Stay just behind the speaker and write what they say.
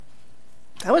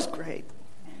That was great.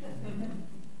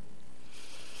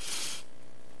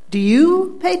 Do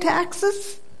you pay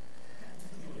taxes?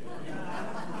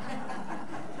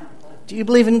 Do you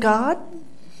believe in God?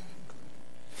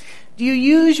 Do you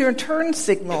use your turn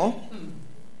signal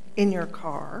in your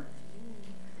car?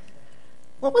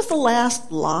 What was the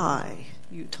last lie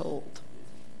you told?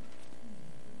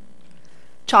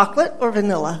 Chocolate or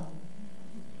vanilla?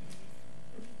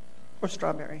 Or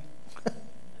strawberry?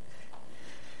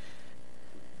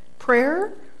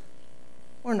 Prayer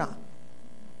or not?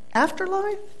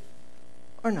 Afterlife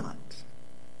or not?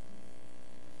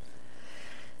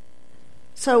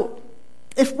 So,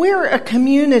 if we're a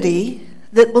community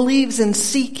that believes in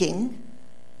seeking,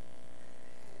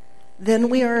 then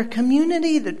we are a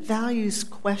community that values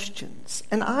questions.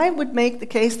 And I would make the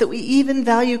case that we even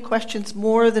value questions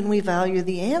more than we value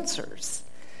the answers.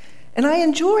 And I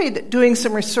enjoyed doing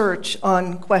some research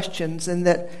on questions, and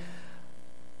that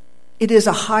it is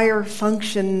a higher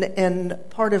function and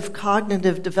part of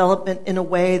cognitive development in a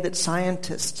way that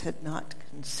scientists had not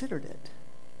considered it.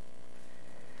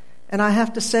 And I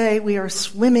have to say, we are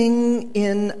swimming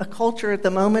in a culture at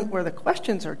the moment where the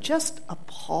questions are just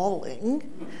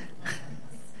appalling.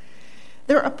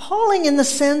 They're appalling in the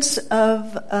sense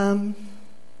of,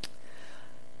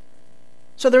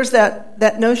 so there's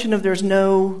that notion of there's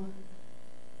no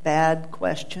bad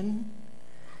question,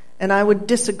 and I would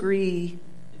disagree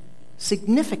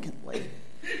significantly.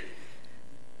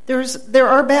 There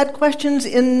are bad questions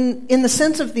in the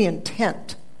sense of the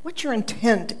intent. What's your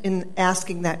intent in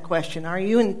asking that question? Are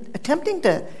you attempting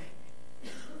to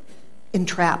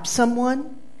entrap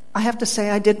someone? I have to say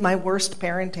I did my worst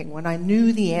parenting when I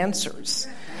knew the answers.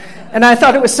 And I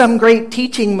thought it was some great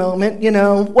teaching moment,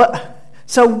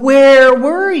 So where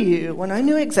were you when I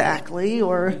knew exactly?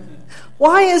 Or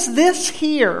why is this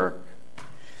here?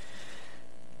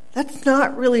 That's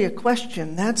not really a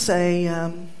question. That's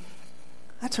a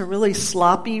really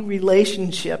sloppy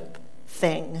relationship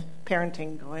thing,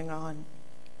 parenting going on.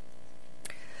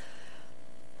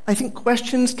 I think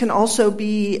questions can also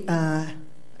be,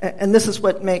 and this is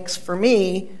what makes, for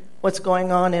me, what's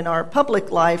going on in our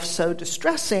public life so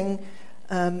distressing.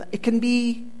 It can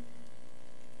be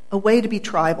a way to be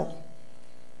tribal.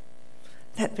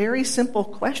 That very simple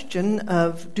question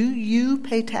of, do you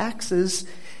pay taxes,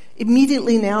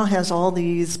 immediately now has all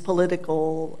these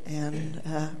political and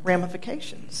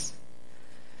ramifications.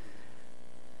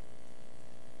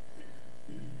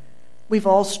 We've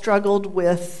all struggled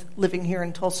with living here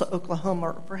in Tulsa, Oklahoma,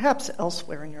 or perhaps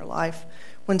elsewhere in your life,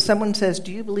 when someone says,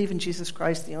 do you believe in Jesus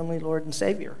Christ, the only Lord and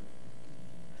Savior?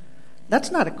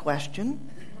 That's not a question.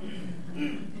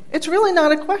 It's really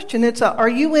not a question. It's are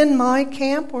you in my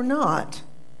camp or not?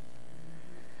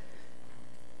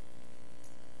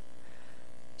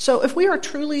 So if we are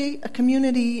truly a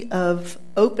community of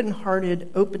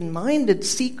open-hearted, open-minded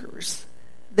seekers,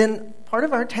 then part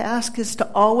of our task is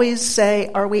to always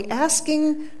say, are we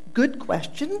asking good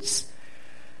questions?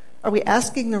 Are we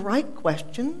asking the right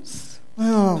questions?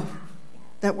 Oh,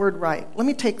 that word right. Let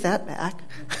me take that back.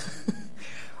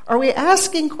 Are we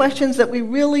asking questions that we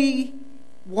really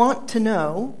want to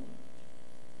know?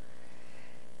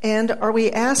 And are we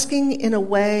asking in a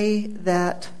way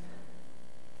that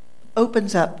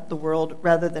opens up the world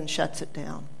rather than shuts it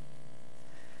down?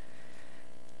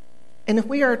 And if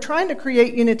we are trying to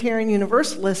create Unitarian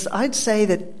Universalists, I'd say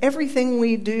that everything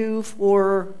we do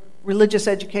for religious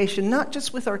education, not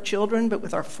just with our children, but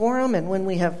with our forum and when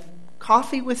we have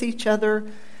coffee with each other,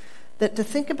 that to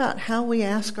think about how we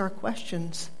ask our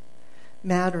questions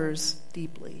matters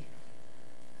deeply.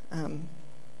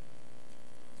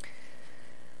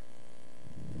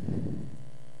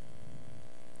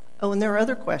 Oh, and there are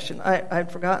other questions.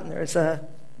 I'd forgotten. There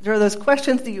are those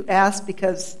questions that you ask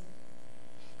because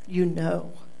you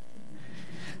know.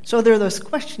 So there are those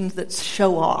questions that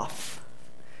show off,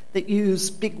 that use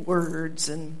big words.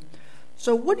 And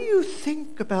so what do you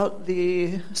think about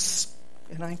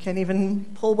and I can't even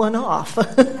pull one off.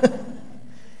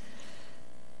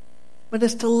 But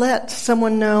it's to let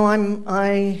someone know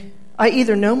I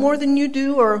either know more than you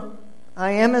do or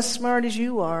I am as smart as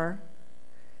you are.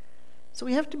 So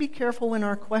we have to be careful when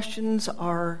our questions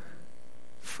are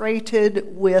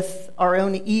freighted with our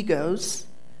own egos,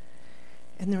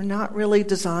 and they're not really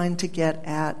designed to get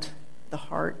at the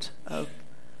heart of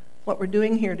what we're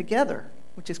doing here together,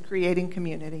 which is creating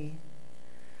community,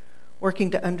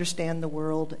 working to understand the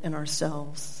world and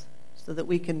ourselves so that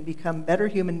we can become better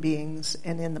human beings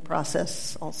and in the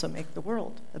process also make the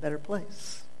world a better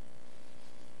place.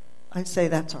 I'd say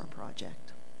that's our project.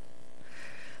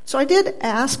 So I did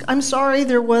ask, I'm sorry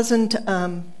there wasn't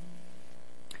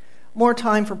more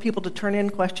time for people to turn in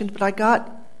questions, but I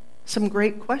got some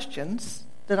great questions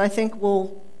that I think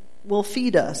will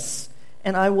feed us.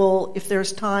 And I will, if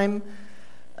there's time,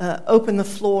 open the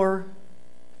floor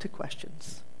to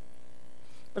questions.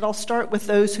 But I'll start with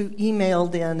those who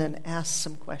emailed in and asked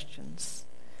some questions.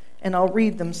 And I'll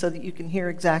read them so that you can hear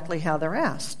exactly how they're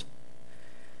asked.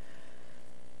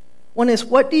 One is,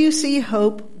 what do you see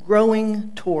hope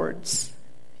growing towards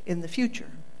in the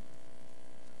future?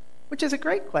 Which is a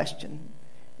great question.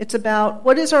 It's about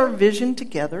what is our vision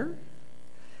together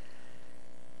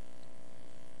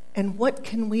and what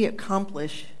can we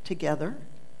accomplish together?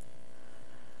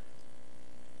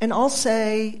 And I'll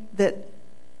say that,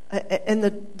 and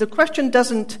the question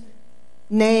doesn't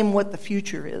name what the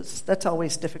future is. That's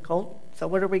always difficult. So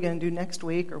what are we going to do next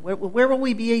week? Or where will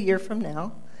we be a year from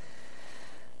now?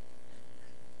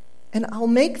 And I'll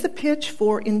make the pitch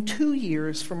for in 2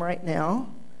 years from right now,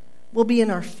 we'll be in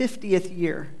our 50th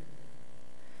year.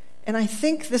 And I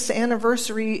think this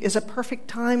anniversary is a perfect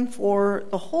time for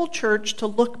the whole church to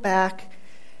look back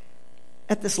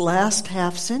at this last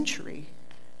half century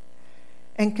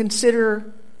and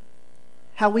consider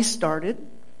how we started,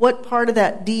 what part of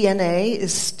that DNA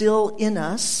is still in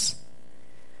us,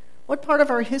 what part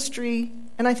of our history,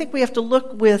 and I think we have to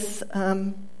look with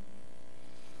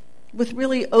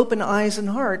really open eyes and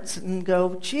hearts and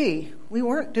go, gee, we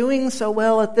weren't doing so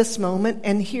well at this moment,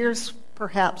 and here's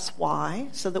perhaps why,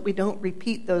 so that we don't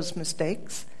repeat those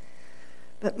mistakes.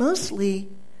 But mostly,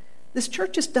 this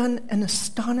church has done an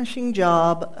astonishing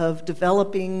job of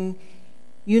developing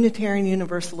Unitarian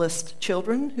Universalist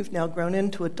children who've now grown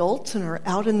into adults and are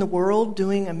out in the world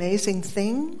doing amazing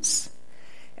things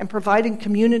and providing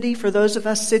community for those of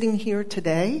us sitting here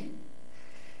today.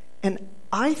 And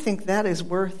I think that is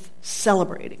worth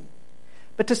celebrating.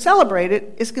 But to celebrate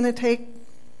it is going to take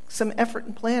some effort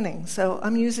and planning. So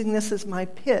I'm using this as my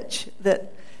pitch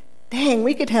that, dang,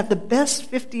 we could have the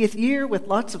best 50th year with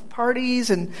lots of parties,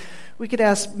 and we could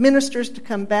ask ministers to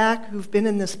come back who've been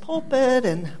in this pulpit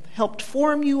and helped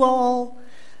form you all.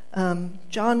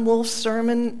 John Wolf's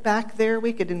sermon back there,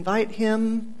 we could invite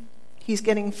him. He's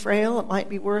getting frail. It might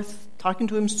be worth talking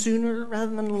to him sooner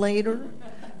rather than later.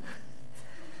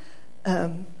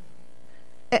 And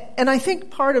I think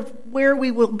part of where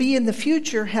we will be in the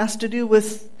future has to do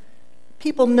with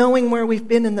people knowing where we've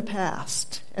been in the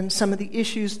past and some of the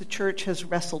issues the church has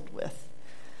wrestled with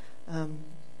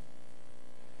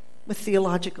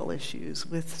theological issues,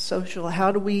 with social.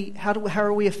 How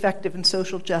are we effective in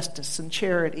social justice and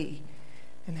charity,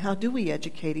 and how do we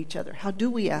educate each other? How do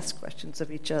we ask questions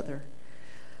of each other?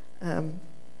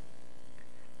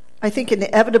 I think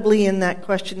inevitably in that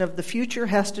question of the future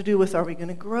has to do with, are we going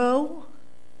to grow?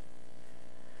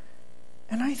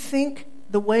 And I think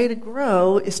the way to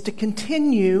grow is to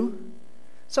continue.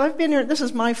 So I've been here, this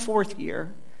is my 4th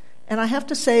year, and I have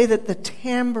to say that the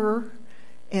timbre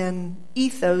and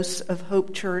ethos of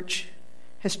Hope Church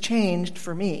has changed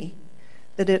for me,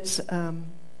 that it's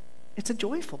a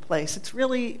joyful place. It's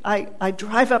really, I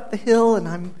drive up the hill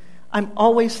and I'm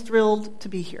always thrilled to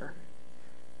be here.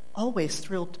 Always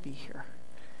thrilled to be here.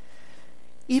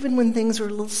 Even when things are a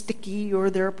little sticky or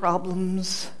there are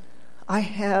problems, I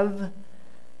have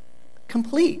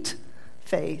complete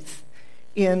faith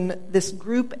in this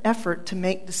group effort to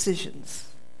make decisions.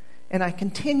 And I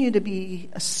continue to be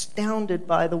astounded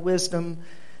by the wisdom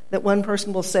that one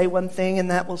person will say one thing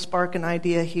and that will spark an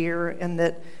idea here, and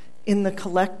that in the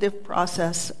collective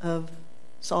process of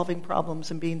solving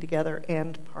problems and being together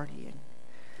and partying.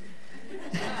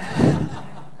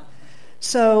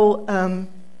 So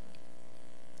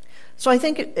I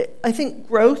think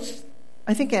growth,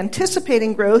 I think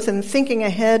anticipating growth and thinking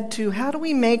ahead to how do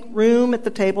we make room at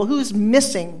the table? Who's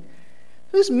missing?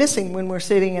 Who's missing when we're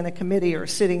sitting in a committee or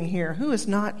sitting here? Who is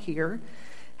not here?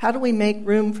 How do we make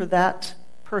room for that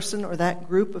person or that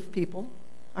group of people?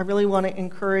 I really want to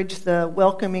encourage the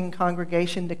welcoming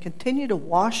congregation to continue to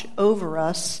wash over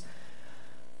us.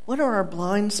 What are our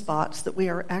blind spots that we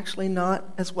are actually not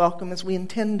as welcome as we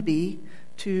intend to be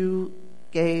to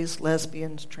gays,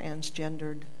 lesbians,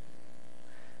 transgendered?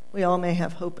 We all may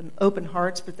have open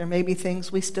hearts, but there may be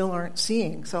things we still aren't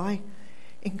seeing. So I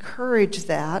encourage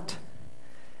that,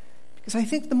 because I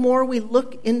think the more we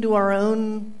look into our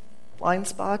own blind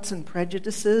spots and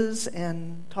prejudices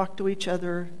and talk to each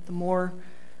other, the more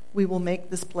we will make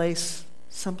this place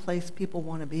someplace people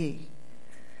want to be.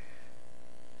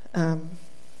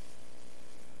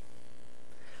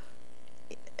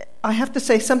 I have to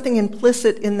say something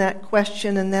implicit in that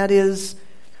question, and that is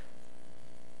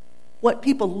what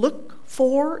people look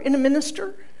for in a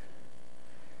minister.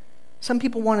 Some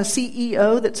people want a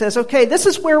CEO that says, okay, this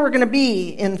is where we're going to be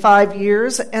in 5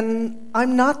 years, and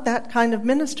I'm not that kind of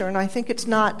minister, and I think it's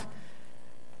not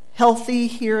healthy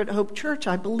here at Hope Church.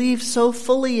 I believe so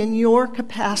fully in your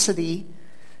capacity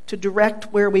to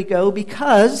direct where we go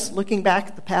because, looking back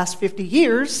at the past 50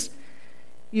 years,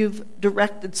 you've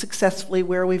directed successfully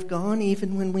where we've gone,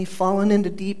 even when we've fallen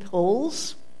into deep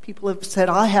holes. People have said,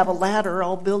 I have a ladder,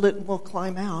 I'll build it and we'll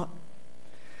climb out.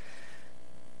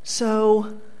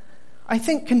 So I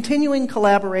think continuing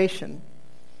collaboration,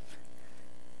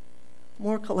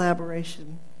 more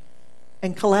collaboration.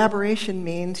 And collaboration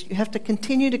means you have to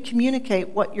continue to communicate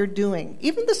what you're doing.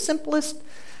 Even the simplest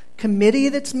committee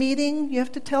that's meeting, you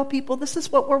have to tell people this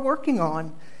is what we're working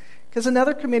on, because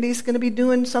another committee is going to be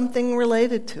doing something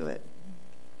related to it.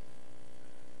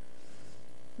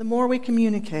 The more we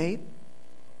communicate.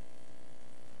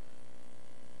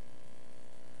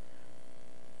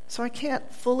 So I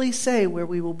can't fully say where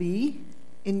we will be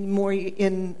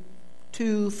in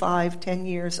 2, 5, 10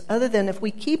 years, other than if we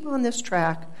keep on this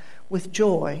track with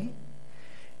joy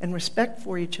and respect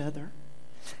for each other.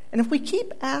 And if we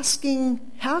keep asking,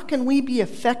 how can we be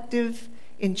effective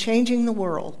in changing the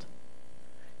world?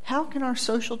 How can our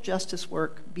social justice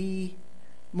work be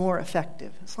more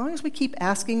effective? As long as we keep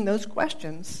asking those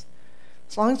questions,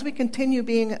 as long as we continue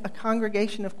being a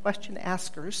congregation of question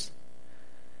askers,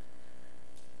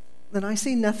 then I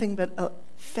see nothing but a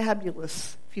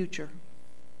fabulous future.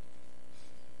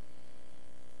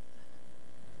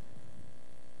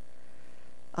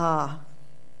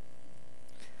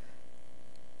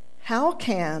 How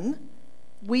can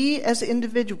we as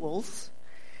individuals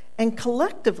and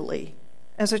collectively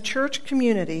as a church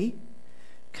community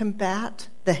combat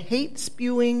the hate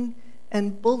spewing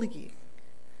and bullying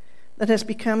that has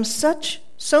become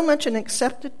so much an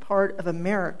accepted part of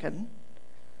American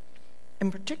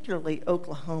and particularly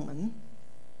Oklahoman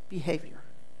behavior?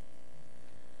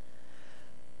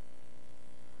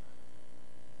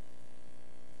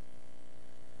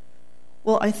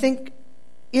 Well, I think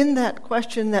in that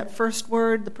question, that first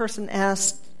word, the person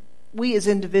asked, we as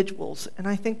individuals, and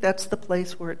I think that's the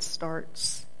place where it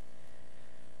starts.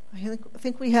 I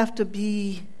think we have to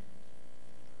be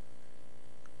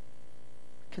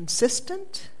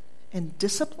consistent and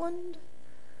disciplined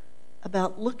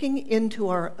about looking into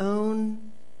our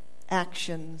own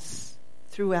actions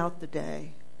throughout the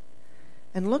day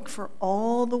and look for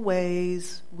all the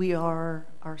ways we are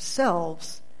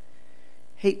ourselves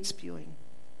hate spewing.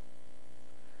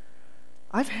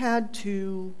 I've had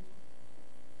to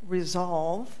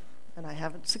resolve, and I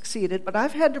haven't succeeded, but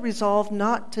I've had to resolve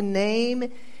not to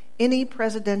name any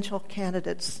presidential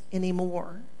candidates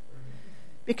anymore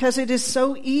because it is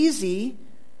so easy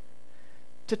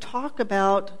to talk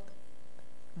about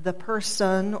the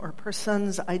person or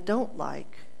persons I don't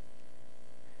like.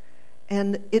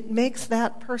 And it makes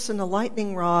that person a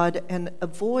lightning rod and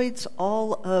avoids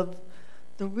all of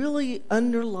the really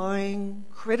underlying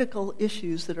critical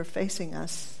issues that are facing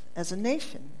us as a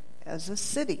nation, as a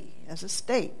city, as a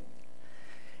state.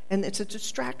 And it's a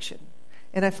distraction.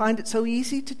 And I find it so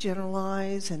easy to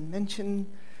generalize and mention,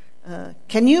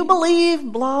 can you believe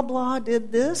blah, blah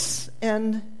did this?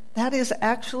 And that is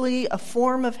actually a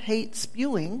form of hate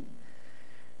spewing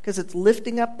because it's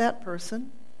lifting up that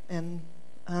person. And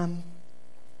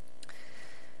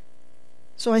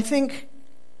so I think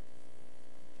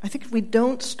if we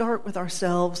don't start with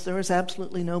ourselves, there is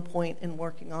absolutely no point in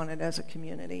working on it as a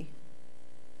community.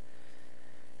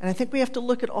 And I think we have to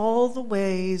look at all the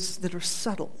ways that are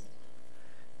subtle.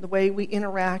 The way we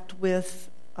interact with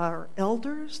our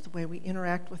elders, the way we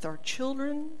interact with our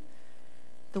children,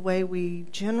 the way we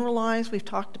generalize. We've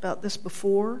talked about this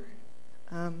before.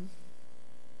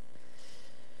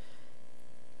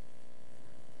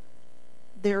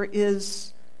 There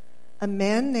is a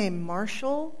man named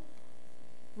Marshall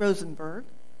Rosenberg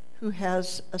who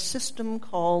has a system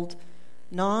called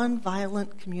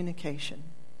nonviolent communication.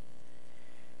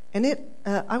 And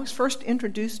I was first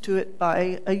introduced to it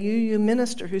by a UU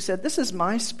minister who said, this is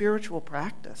my spiritual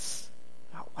practice.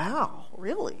 Oh, wow,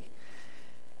 really?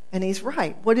 And he's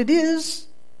right. What it is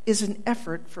an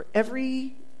effort for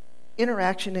every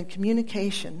interaction and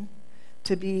communication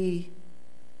to be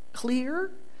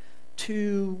clear,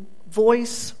 to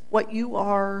voice what you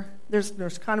are.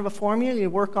 There's kind of a formula. You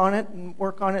work on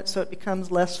it so it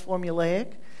becomes less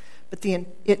formulaic. But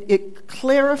it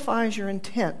clarifies your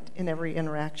intent in every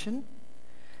interaction.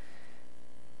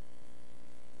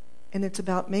 And it's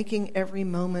about making every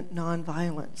moment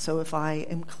nonviolent. So if I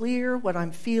am clear what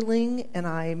I'm feeling and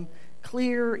I'm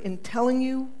clear in telling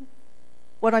you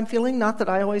what I'm feeling, not that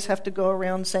I always have to go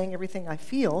around saying everything I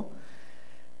feel,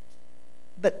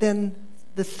 but then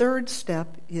the third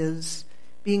step is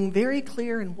being very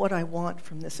clear in what I want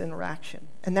from this interaction.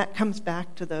 And that comes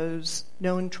back to those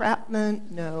no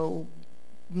entrapment, no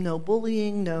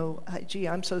bullying, no, gee,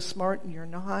 I'm so smart and you're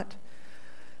not.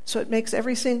 So it makes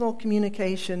every single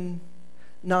communication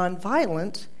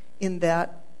nonviolent in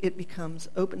that it becomes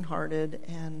open-hearted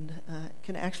and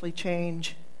can actually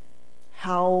change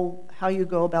how you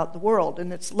go about the world.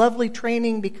 And it's lovely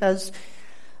training because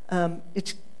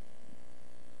it's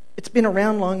been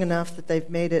around long enough that they've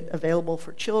made it available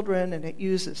for children, and it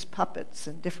uses puppets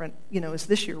and different, is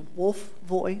this your wolf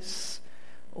voice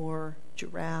or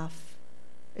giraffe?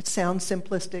 It sounds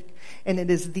simplistic, and it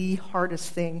is the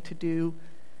hardest thing to do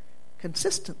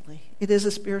consistently. It is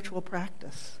a spiritual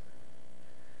practice.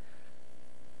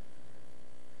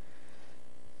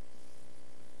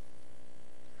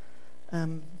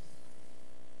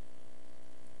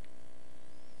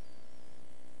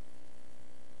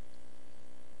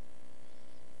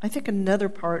 I think another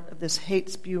part of this hate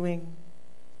spewing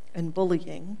and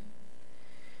bullying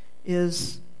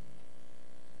is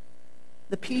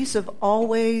the piece of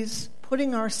always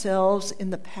putting ourselves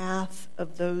in the path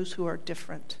of those who are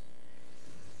different.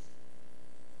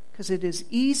 Because it is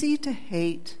easy to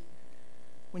hate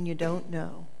when you don't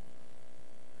know.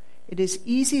 It is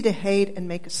easy to hate and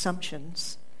make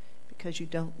assumptions because you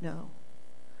don't know.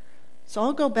 So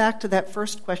I'll go back to that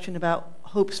first question about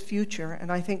hope's future,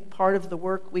 and I think part of the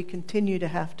work we continue to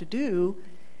have to do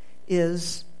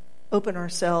is open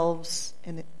ourselves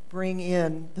and bring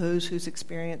in those whose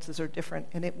experiences are different,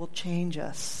 and it will change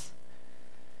us.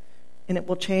 And it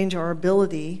will change our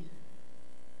ability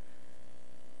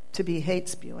to be hate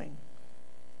spewing.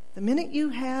 The minute you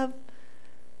have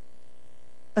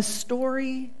a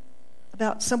story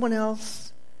about someone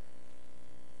else,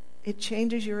 it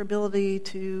changes your ability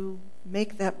to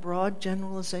make that broad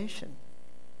generalization.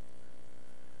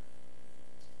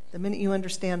 The minute you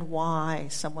understand why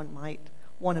someone might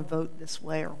want to vote this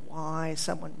way or why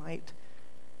someone might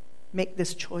make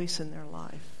this choice in their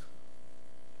life.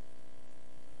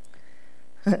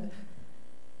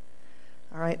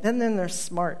 All right, then there's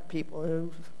smart people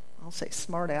who, I'll say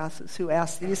smart asses, who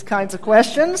ask these kinds of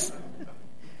questions.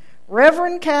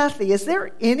 Reverend Kathy, is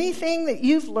there anything that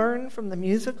you've learned from the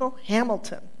musical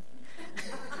Hamilton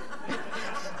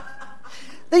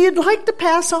that you'd like to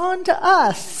pass on to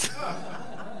us?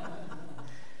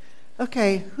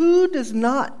 Okay, who does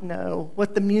not know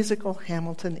what the musical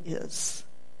Hamilton is?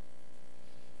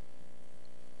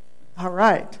 All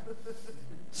right.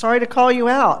 Sorry to call you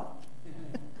out.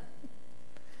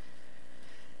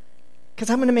 Because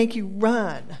I'm going to make you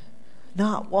run,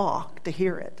 not walk, to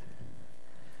hear it.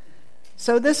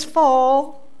 So this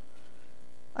fall,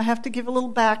 I have to give a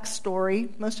little backstory.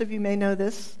 Most of you may know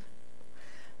this.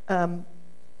 The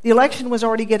election was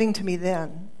already getting to me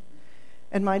then.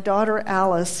 And my daughter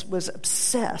Alice was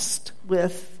obsessed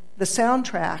with the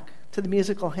soundtrack to the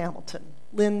musical Hamilton,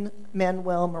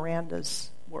 Lin-Manuel Miranda's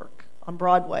work on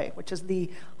Broadway, which is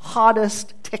the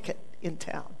hottest ticket in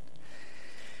town.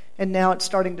 And now it's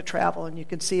starting to travel, and you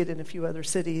can see it in a few other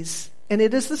cities. And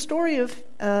it is the story of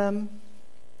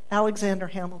Alexander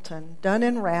Hamilton, done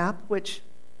in rap, which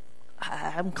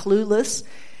I'm clueless.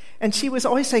 And she was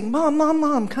always saying,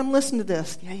 Mom, come listen to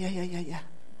this. Yeah.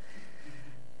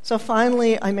 So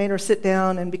finally, I made her sit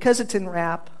down, and because it's in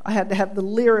rap, I had to have the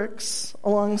lyrics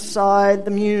alongside the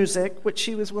music, which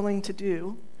she was willing to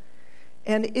do.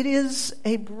 And it is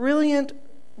a brilliant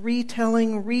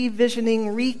retelling,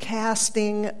 revisioning,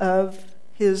 recasting of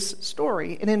his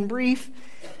story. And in brief,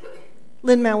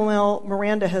 Lin-Manuel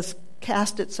Miranda has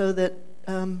cast it so that,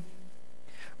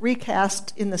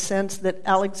 recast in the sense that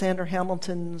Alexander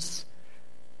Hamilton's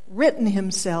written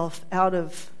himself out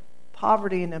of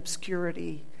poverty and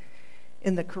obscurity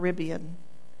in the Caribbean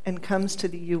and comes to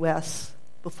the U.S.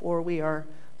 before we are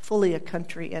fully a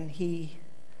country, and he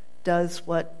does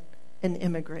what an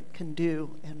immigrant can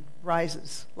do and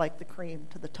rises like the cream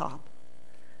to the top.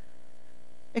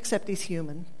 Except he's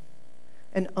human.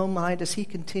 And oh my, does he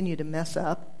continue to mess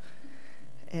up.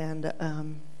 And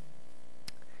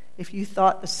if you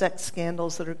thought the sex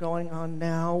scandals that are going on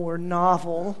now were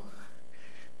novel,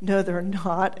 no, they're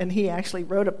not. And he actually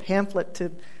wrote a pamphlet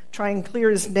to try and clear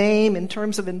his name in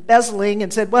terms of embezzling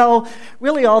and said, well,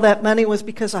 really all that money was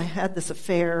because I had this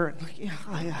affair.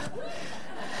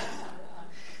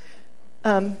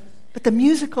 But the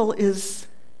musical is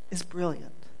brilliant.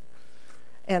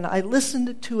 And I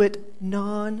listened to it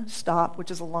non-stop,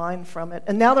 which is a line from it.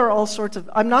 And now there are all sorts of...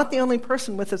 I'm not the only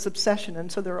person with this obsession,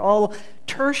 and so there are all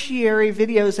tertiary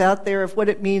videos out there of what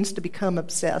it means to become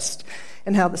obsessed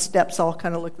and how the steps all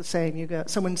kind of look the same.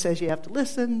 Someone says you have to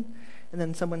listen, And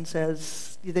then someone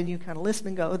says, then you kind of listen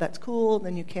and go, oh, that's cool. And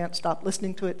then you can't stop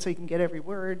listening to it so you can get every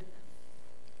word.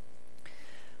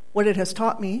 What it has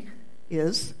taught me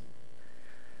is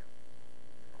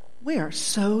we are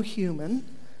so human,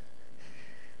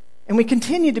 and we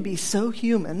continue to be so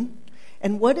human,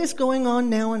 and what is going on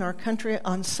now in our country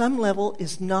on some level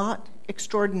is not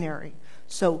extraordinary.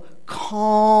 So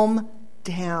calm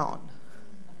down.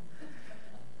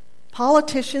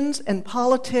 Politicians and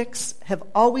politics have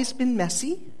always been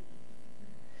messy,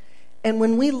 and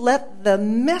when we let the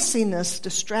messiness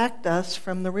distract us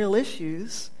from the real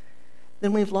issues,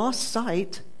 then we've lost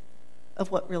sight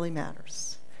of what really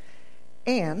matters.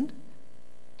 And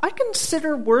I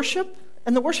consider worship,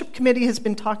 and the worship committee has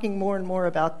been talking more and more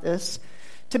about this,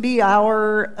 to be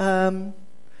our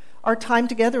time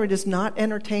together. It is not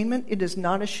entertainment, it is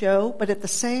not a show, but at the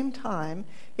same time,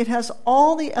 it has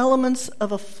all the elements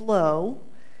of a flow,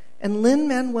 and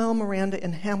Lin-Manuel Miranda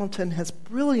in Hamilton has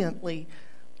brilliantly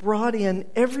brought in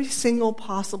every single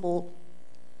possible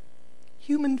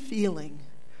human feeling,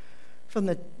 from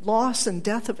the loss and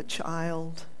death of a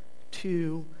child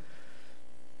to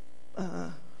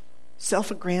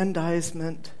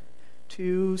self-aggrandizement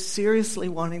to seriously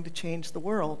wanting to change the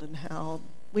world, and how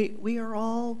we are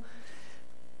all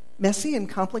messy and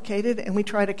complicated, and we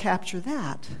try to capture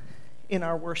that in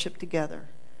our worship together.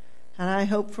 And I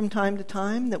hope from time to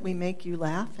time that we make you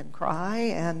laugh and cry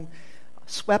and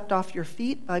swept off your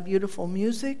feet by beautiful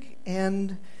music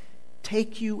and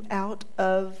take you out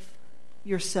of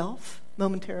yourself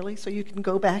momentarily so you can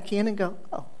go back in and go,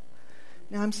 oh,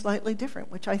 now I'm slightly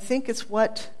different, which I think is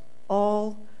what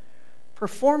all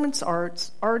performance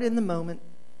arts, art in the moment,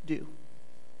 do.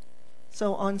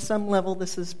 So on some level,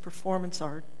 this is performance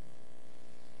art,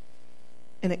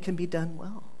 and it can be done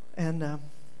well. And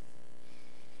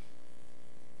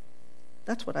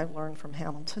that's what I've learned from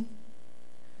Hamilton.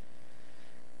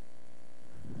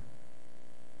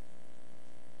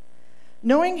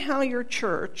 Knowing how your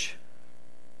church,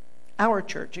 our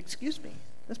church,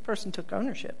 this person took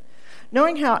ownership.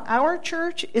 Knowing how our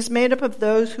church is made up of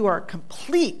those who are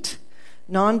complete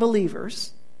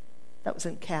non-believers, that was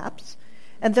in caps,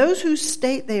 and those who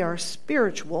state they are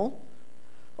spiritual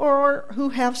or who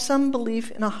have some belief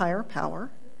in a higher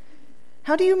power,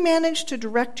 how do you manage to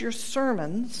direct your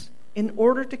sermons in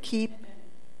order to keep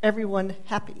everyone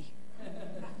happy?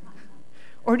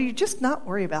 Or do you just not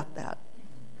worry about that?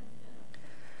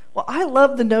 Well, I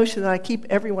love the notion that I keep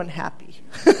everyone happy.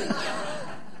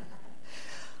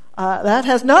 That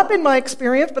has not been my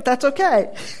experience, but that's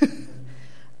okay.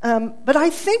 But I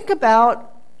think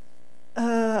about,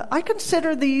 I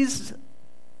consider these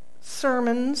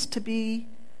sermons to be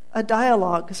a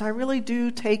dialogue, because I really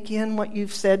do take in what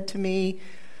you've said to me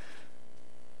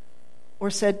or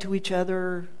said to each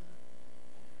other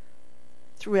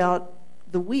throughout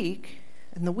the week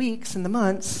and the weeks and the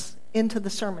months into the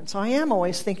sermon. So I am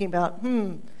always thinking about,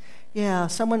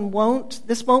 this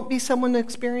won't be someone's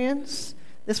experience.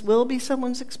 This will be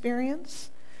someone's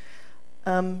experience.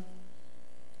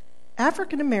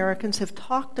 African Americans have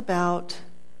talked about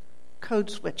code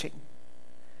switching,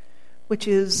 which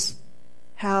is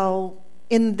how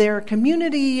in their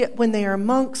community, when they are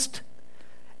amongst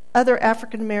other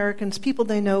African Americans, people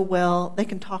they know well, they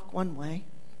can talk one way.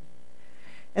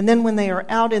 And then when they are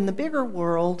out in the bigger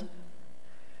world,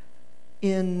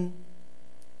 in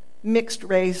mixed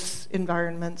race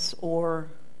environments or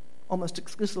almost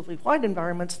exclusively white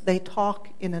environments, they talk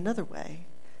in another way.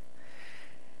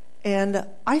 And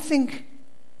I think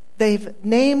they've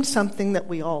named something that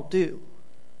we all do,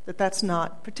 that's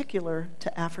not particular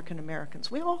to African Americans.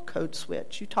 We all code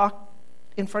switch. You talk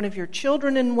in front of your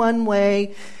children in one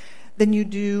way than you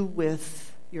do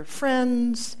with your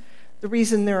friends. The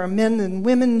reason there are men and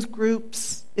women's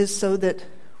groups is so that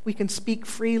we can speak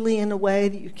freely in a way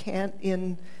that you can't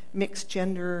in mixed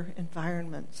gender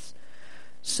environments.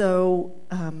 So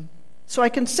I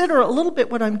consider a little bit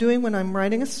what I'm doing when I'm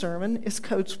writing a sermon is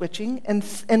code switching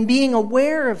and being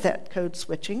aware of that code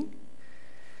switching.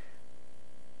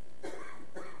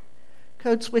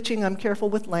 Code switching, I'm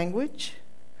careful with language,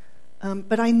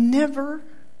 but I never,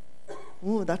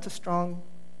 that's a strong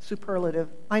superlative,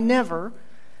 I never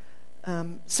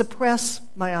suppress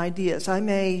my ideas. I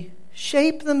may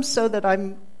shape them so that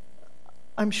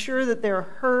I'm sure that they're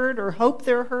heard or hope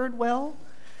they're heard well,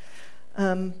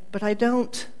 but I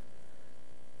don't,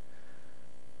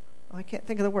 I can't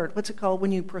think of the word. What's it called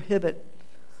when you prohibit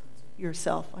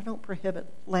yourself? I don't prohibit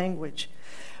language.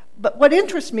 But what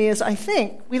interests me is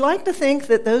we like to think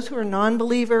that those who are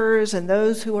non-believers and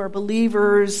those who are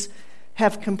believers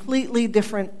have completely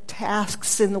different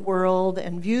tasks in the world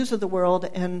and views of the world,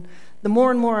 and the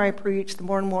more and more I preach, the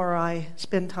more and more I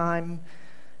spend time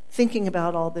thinking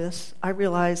about all this, I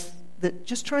realize that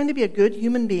just trying to be a good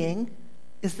human being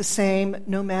is the same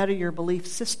no matter your belief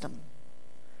system.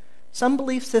 Some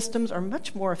belief systems are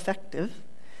much more effective,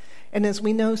 and as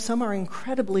we know, some are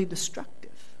incredibly destructive.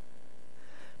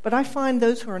 But I find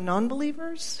those who are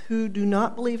non-believers, who do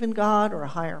not believe in God or a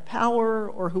higher power,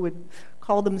 or who would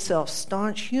call themselves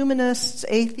staunch humanists,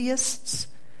 atheists,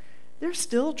 they're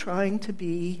still trying to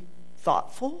be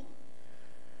thoughtful,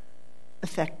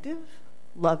 effective,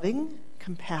 loving,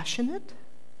 compassionate,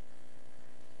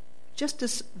 just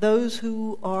as those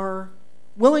who are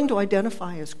willing to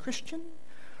identify as Christian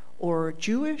or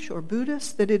Jewish or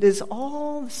Buddhist, that it is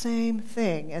all the same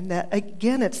thing. And that,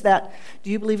 again, it's that,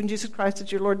 do you believe in Jesus Christ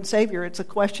as your Lord and Savior? It's a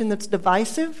question that's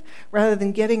divisive rather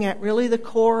than getting at really the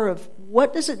core of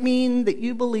what does it mean that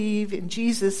you believe in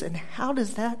Jesus, and how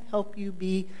does that help you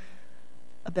be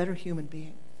a better human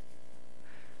being?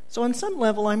 So on some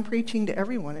level, I'm preaching to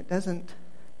everyone. It doesn't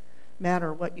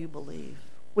matter what you believe,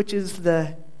 which is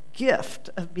the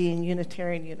gift of being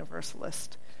Unitarian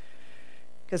Universalist,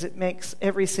 because it makes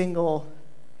every single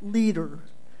leader,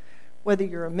 whether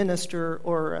you're a minister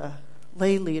or a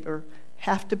lay leader,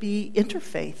 have to be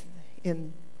interfaith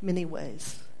in many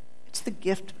ways. It's the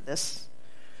gift of this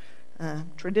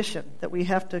tradition that we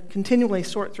have to continually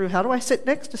sort through. How do I sit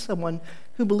next to someone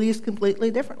who believes completely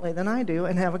differently than I do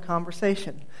and have a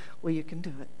conversation? Well, you can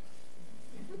do it.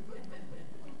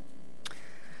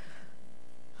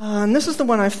 And this is the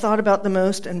one I've thought about the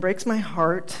most and breaks my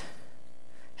heart,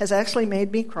 has actually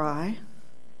made me cry.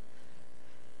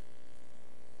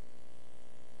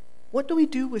 What do we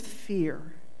do with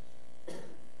fear?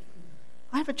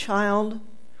 I have a child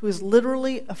who is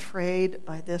literally afraid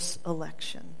by this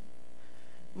election.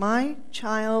 My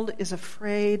child is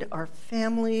afraid our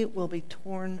family will be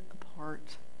torn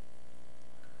apart.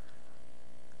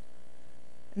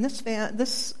 And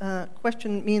this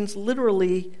question means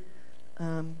literally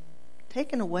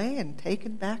taken away and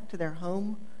taken back to their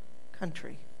home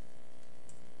country.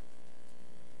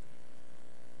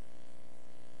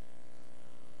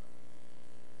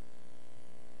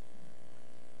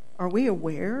 Are we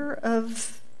aware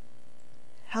of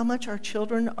how much our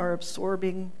children are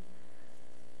absorbing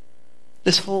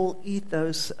this whole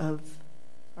ethos of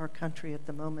our country at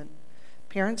the moment?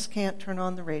 Parents can't turn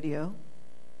on the radio.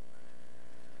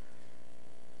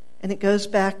 And it goes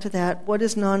back to that, what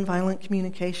is nonviolent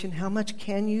communication? How much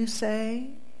can you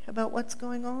say about what's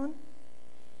going on?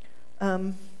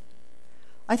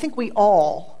 I think we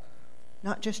all,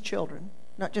 not just children,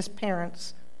 not just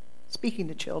parents speaking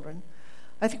to children,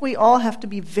 I think we all have to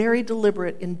be very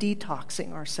deliberate in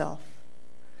detoxing ourselves.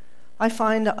 I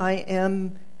find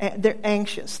they're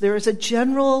anxious. There is a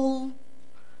general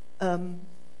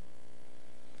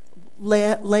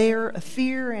layer of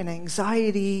fear and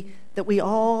anxiety that we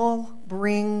all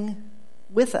bring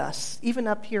with us, even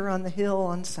up here on the hill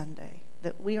on Sunday,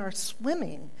 that we are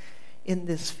swimming in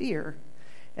this fear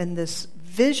and this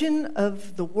vision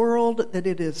of the world that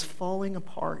it is falling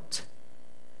apart.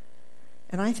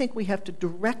 And I think we have to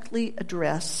directly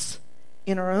address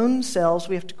in our own selves,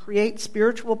 we have to create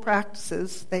spiritual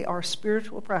practices, they are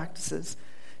spiritual practices,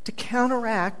 to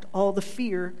counteract all the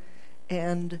fear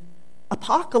and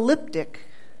apocalyptic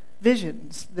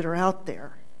visions that are out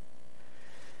there.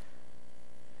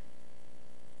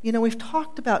 You know, we've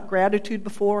talked about gratitude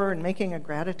before and making a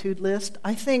gratitude list.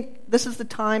 I think this is the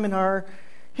time in our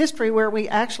history where we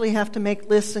actually have to make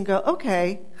lists and go,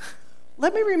 okay,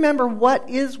 let me remember what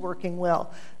is working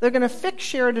well. They're going to fix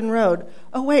Sheridan Road.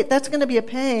 Oh, wait, that's going to be a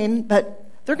pain, but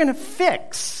they're going to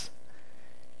fix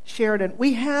Sheridan.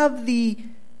 We have the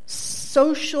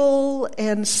social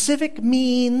and civic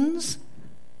means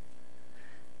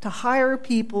to hire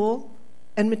people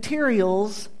and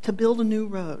materials to build a new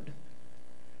road.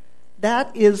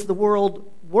 That is the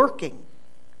world working.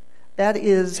 That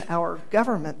is our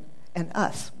government and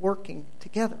us working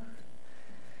together.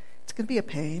 It's going to be a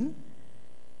pain.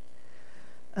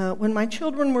 When my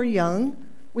children were young,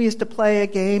 we used to play a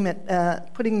game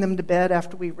at putting them to bed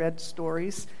after we read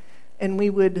stories, and we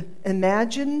would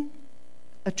imagine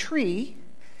a tree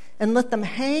and let them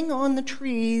hang on the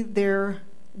tree their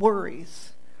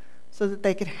worries so that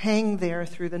they could hang there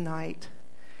through the night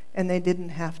and they didn't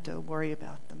have to worry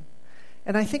about them.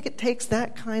 And I think it takes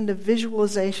that kind of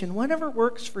visualization, whatever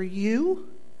works for you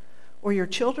or your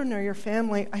children or your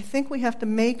family. I think we have to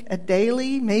make a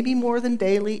daily, maybe more than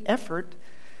daily, effort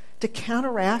to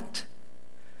counteract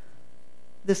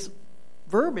this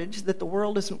verbiage that the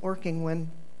world isn't working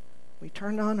when we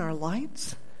turn on our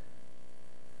lights.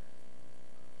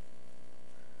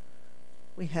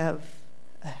 We have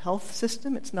a health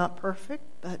system. It's not perfect,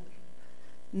 but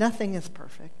nothing is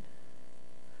perfect.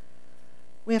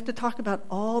 We have to talk about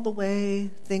all the way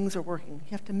things are working.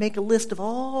 You have to make a list of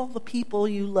all the people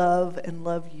you love and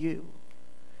love you.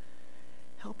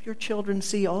 Help your children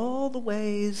see all the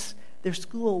ways their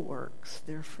school works,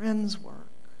 their friends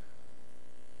work.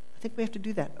 I think we have to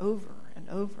do that over and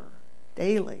over,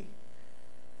 daily.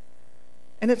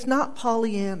 And it's not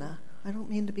Pollyanna. I don't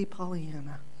mean to be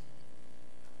Pollyanna.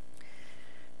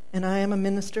 And I am a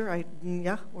minister.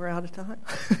 We're out of time.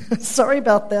 Sorry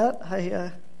about that.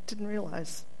 I didn't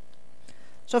realize.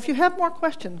 So if you have more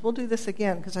questions, we'll do this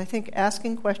again, because I think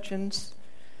asking questions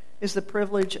is the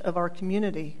privilege of our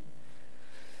community.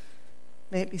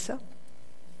 May it be so.